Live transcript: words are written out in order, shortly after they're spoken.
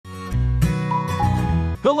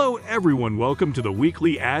Hello everyone, welcome to the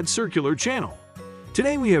weekly ad circular channel.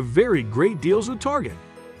 Today we have very great deals with Target.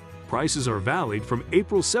 Prices are valid from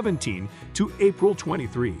April 17 to April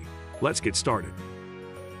 23. Let's get started.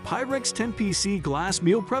 Pyrex 10PC glass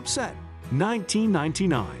meal prep set,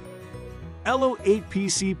 $19.99. Ello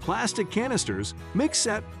 8PC plastic canisters mix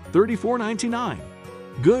set, $34.99.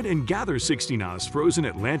 Good and Gather 16 oz frozen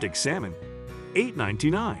Atlantic salmon,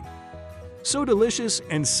 $8.99. So Delicious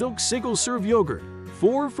and Silk single serve yogurt,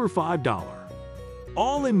 4 for $5.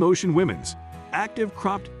 All in Motion women's active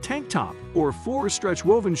cropped tank top or 4 stretch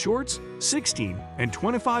woven shorts, $16 and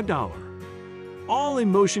 $25. All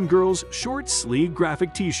in Motion girls short sleeve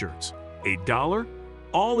graphic t-shirts, $8.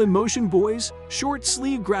 All in Motion boys short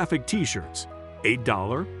sleeve graphic t-shirts,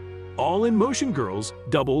 $8. All in Motion girls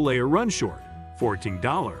double layer run short,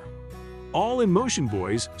 $14. All in Motion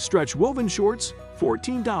boys stretch woven shorts,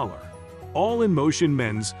 $14. All in Motion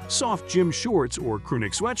men's soft gym shorts or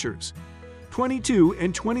crewneck sweatshirts, $22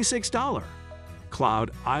 and $26.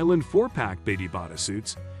 Cloud Island 4-pack baby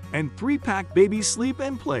bodysuits and 3-pack baby sleep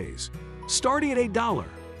and plays, starting at $8.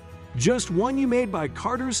 Just one you made by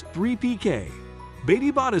Carter's 3PK.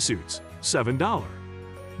 Baby bodysuits, $7.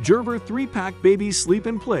 Gerber 3-pack baby sleep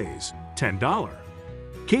and plays, $10.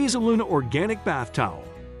 Casaluna organic bath towel,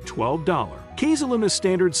 $12. Casaluna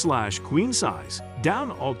standard / queen size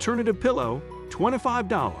down alternative pillow,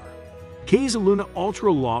 $25. Casaluna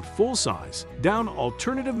ultra loft full size down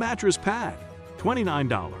alternative mattress pad,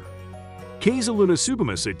 $29. Casaluna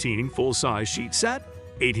Supima sateen full size sheet set,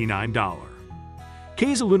 $89.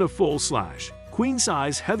 Casaluna full / queen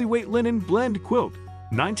size heavyweight linen blend quilt,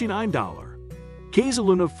 $99.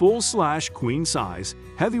 Casaluna full / queen size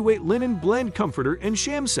heavyweight linen blend comforter and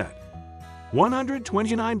sham set,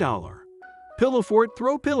 $129. Pillow Fort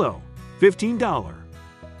throw pillow, $15.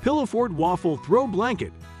 Pillow Fort waffle throw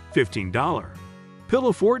blanket, $15.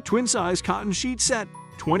 Pillow Fort twin size cotton sheet set,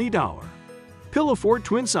 $20. Pillow Fort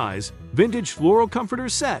twin size vintage floral comforter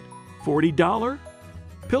set, $40.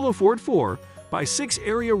 Pillow Fort 4x6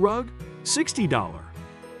 area rug, $60.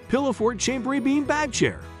 Pillow Fort chambery bean bag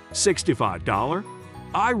chair, $65.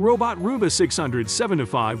 iRobot Roomba 600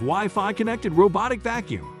 7-5 Wi-Fi connected robotic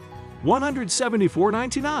vacuum,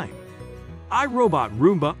 $174.99. iRobot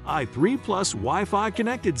Roomba i3 Plus Wi-Fi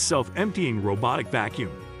connected self-emptying robotic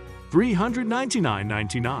vacuum,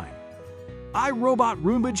 $399.99. iRobot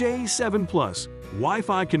Roomba J7 Plus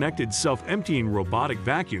Wi-Fi connected self-emptying robotic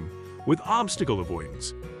vacuum with obstacle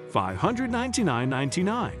avoidance,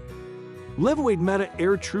 $599.99. Levoweight Meta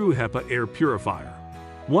Air True HEPA Air Purifier,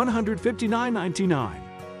 $159.99.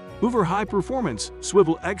 Hoover High Performance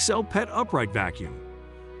Swivel XL Pet Upright Vacuum,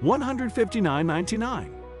 $159.99.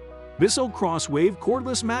 Bissell Crosswave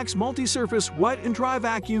Cordless Max Multi-Surface Wet and Dry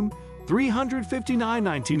Vacuum,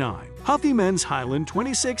 $359.99. Huffy Men's Highland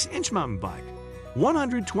 26-inch Mountain Bike,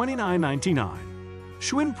 $129.99.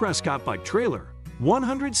 Schwinn Prescott Bike Trailer,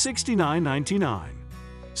 $169.99.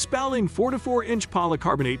 Spalding 4-4-inch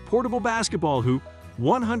polycarbonate portable basketball hoop,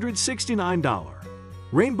 $169.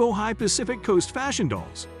 Rainbow High Pacific Coast Fashion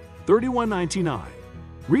Dolls, $31.99.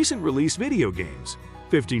 Recent release video games,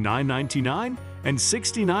 $59.99 and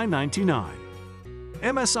 $69.99.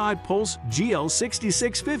 MSI Pulse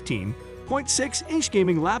GL66 15.6-inch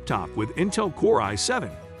gaming laptop with Intel Core i7,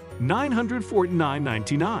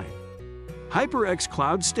 $949.99. HyperX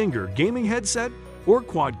Cloud Stinger gaming headset or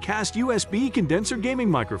Quadcast USB condenser gaming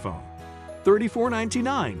microphone,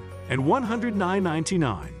 $34.99 and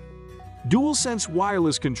 $109.99. DualSense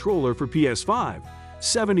wireless controller for PS5,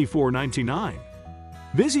 $74.99.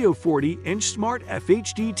 Vizio 40-inch Smart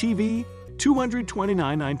FHD TV,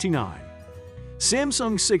 $229.99.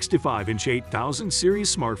 Samsung 65-inch 8000 series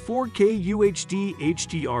Smart 4K UHD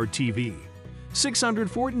HDR TV,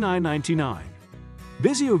 $649.99.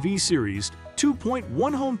 Vizio V-Series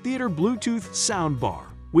 2.1 home theater Bluetooth soundbar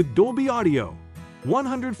with Dolby Audio,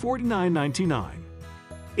 $149.99.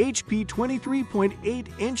 HP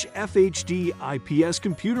 23.8-inch FHD IPS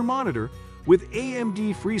computer monitor with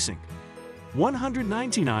AMD FreeSync,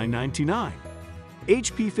 $199.99.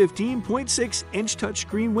 HP 15.6-inch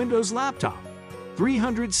touchscreen Windows laptop,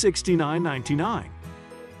 $369.99.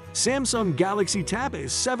 Samsung Galaxy Tab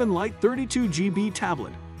S7 Lite 32GB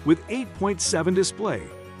tablet with 8.7 display,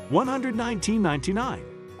 $119.99.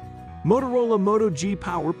 Motorola Moto G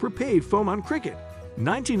Power Prepaid Foam on Cricket,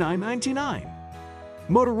 $99.99.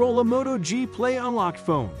 Motorola Moto G Play Unlocked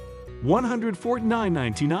Phone,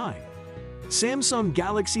 $149.99. Samsung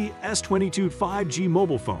Galaxy S22 5G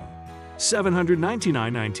Mobile Phone,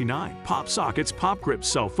 $799.99. Pop Sockets Pop Grip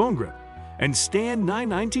Cell Phone Grip and Stand,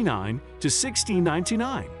 $999 to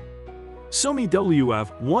 $1699. Sony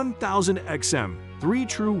WF-1000XM 3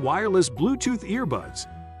 true wireless Bluetooth earbuds,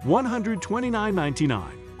 $129.99.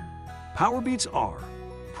 Powerbeats R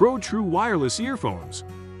Pro True Wireless Earphones,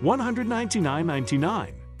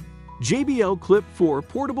 $199.99. JBL Clip 4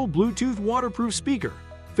 Portable Bluetooth Waterproof Speaker,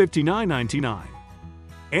 $59.99.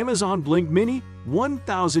 Amazon Blink Mini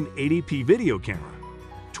 1080p Video Camera,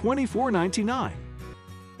 $24.99.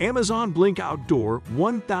 Amazon Blink Outdoor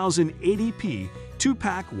 1080p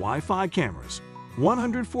 2-pack Wi-Fi cameras,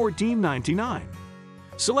 $114.99.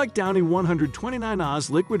 Select Downy 129 Oz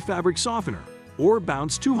Liquid Fabric Softener or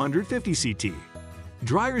Bounce 250 CT.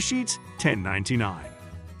 Dryer Sheets, $10.99.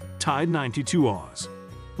 Tide 92 Oz.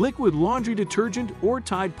 Liquid Laundry Detergent or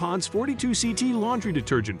Tide Pods 42 CT Laundry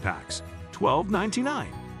Detergent Packs, $12.99.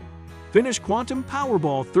 Finish Quantum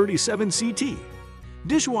Powerball 37 CT.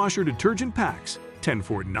 Dishwasher Detergent Packs,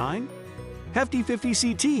 $10.49. Hefty 50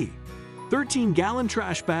 CT. 13-gallon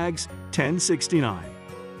trash bags, $10.69.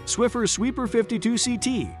 Swiffer Sweeper 52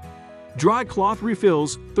 CT. Dry cloth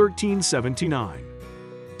refills, $13.79.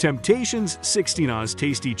 Temptations 16 Oz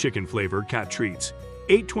Tasty Chicken Flavor Cat Treats,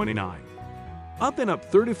 $8.29. Up and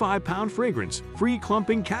Up 35-pound fragrance free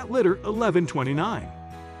clumping cat litter, $11.29.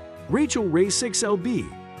 Rachel Ray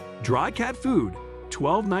 6LB Dry cat food,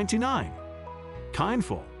 $12.99.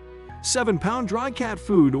 Kindful 7-pound dry cat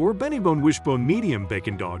food or Bennybone Wishbone medium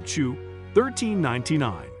bacon dog chew,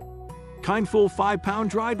 $13.99. Kindful 5-pound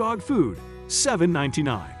dry dog food,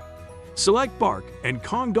 $7.99. Select Bark and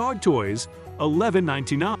Kong dog toys,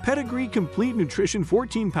 $11.99. Pedigree Complete Nutrition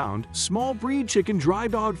 14-pound small breed chicken dry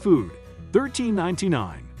dog food,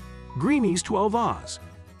 $13.99. Greenies 12 Oz.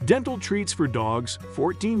 Dental treats for dogs,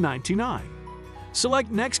 $14.99.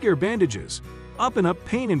 Select Nexcare bandages, Up and Up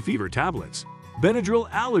pain and fever tablets, Benadryl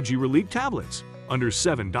allergy relief tablets, under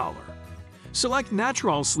 $7. Select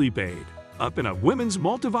Natural Sleep Aid, Up and Up women's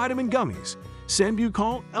multivitamin gummies,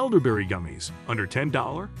 Sambucol elderberry gummies, under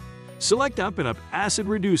 $10. Select Up and Up acid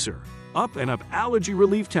reducer, Up and Up allergy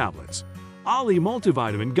relief tablets, Ollie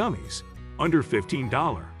multivitamin gummies, under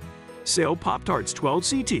 $15. Sale Pop-Tarts 12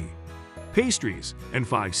 CT, pastries and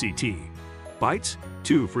 5 CT, bites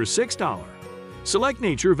 2 for $6. Select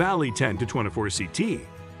Nature Valley 10 to 24 CT,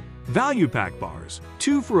 value pack bars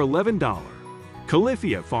 2 for $11.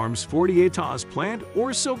 Califia Farms 48 Oz plant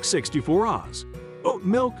or silk 64 Oz, oat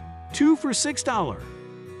milk 2 for $6.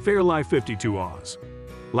 Fairlife 52 Oz,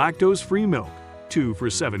 lactose-free milk 2 for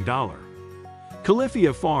 $7.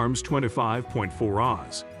 Califia Farms 25.4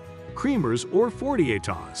 Oz, creamers or 48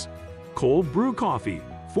 Oz. Cold brew coffee,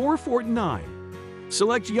 $4.49.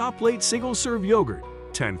 Select Yoplait single-serve yogurt,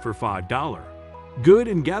 10 for $5. Good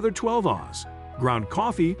and Gather 12 Oz, ground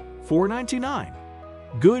coffee, $4.99.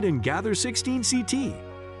 Good and Gather 16 CT.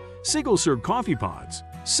 Single-serve coffee pods,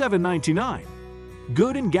 $7.99.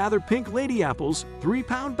 Good and Gather Pink Lady Apples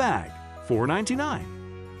 3-pound bag, $4.99.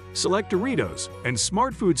 Select Doritos and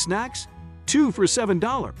Smart Food Snacks, 2 for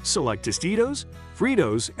 $7. Select Tostitos,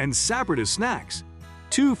 Fritos, and Sabritas Snacks,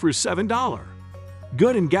 2 for $7.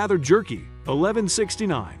 Good and Gather Jerky,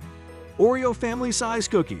 $11.69. Oreo Family Size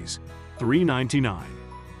Cookies, $3.99.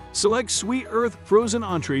 Select Sweet Earth Frozen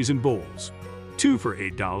Entrees and Bowls, 2 for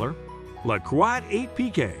 $8. La Croix 8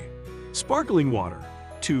 PK. Sparkling Water,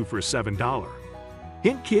 2 for $7.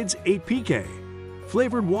 Hint Kids 8 PK.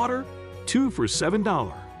 Flavored Water, 2 for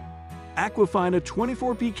 $7. Aquafina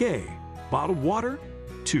 24 PK. Bottled Water,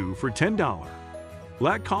 2 for $10.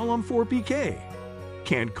 La Column 4 PK.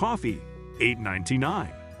 Canned Coffee, $8.99.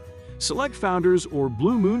 Select Founders or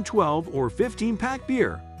Blue Moon 12 or 15-pack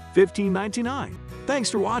beer, $15.99. Thanks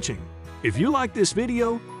for watching. If you like this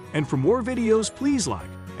video, and for more videos, please like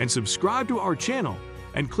and subscribe to our channel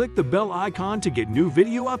and click the bell icon to get new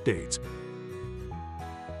video updates.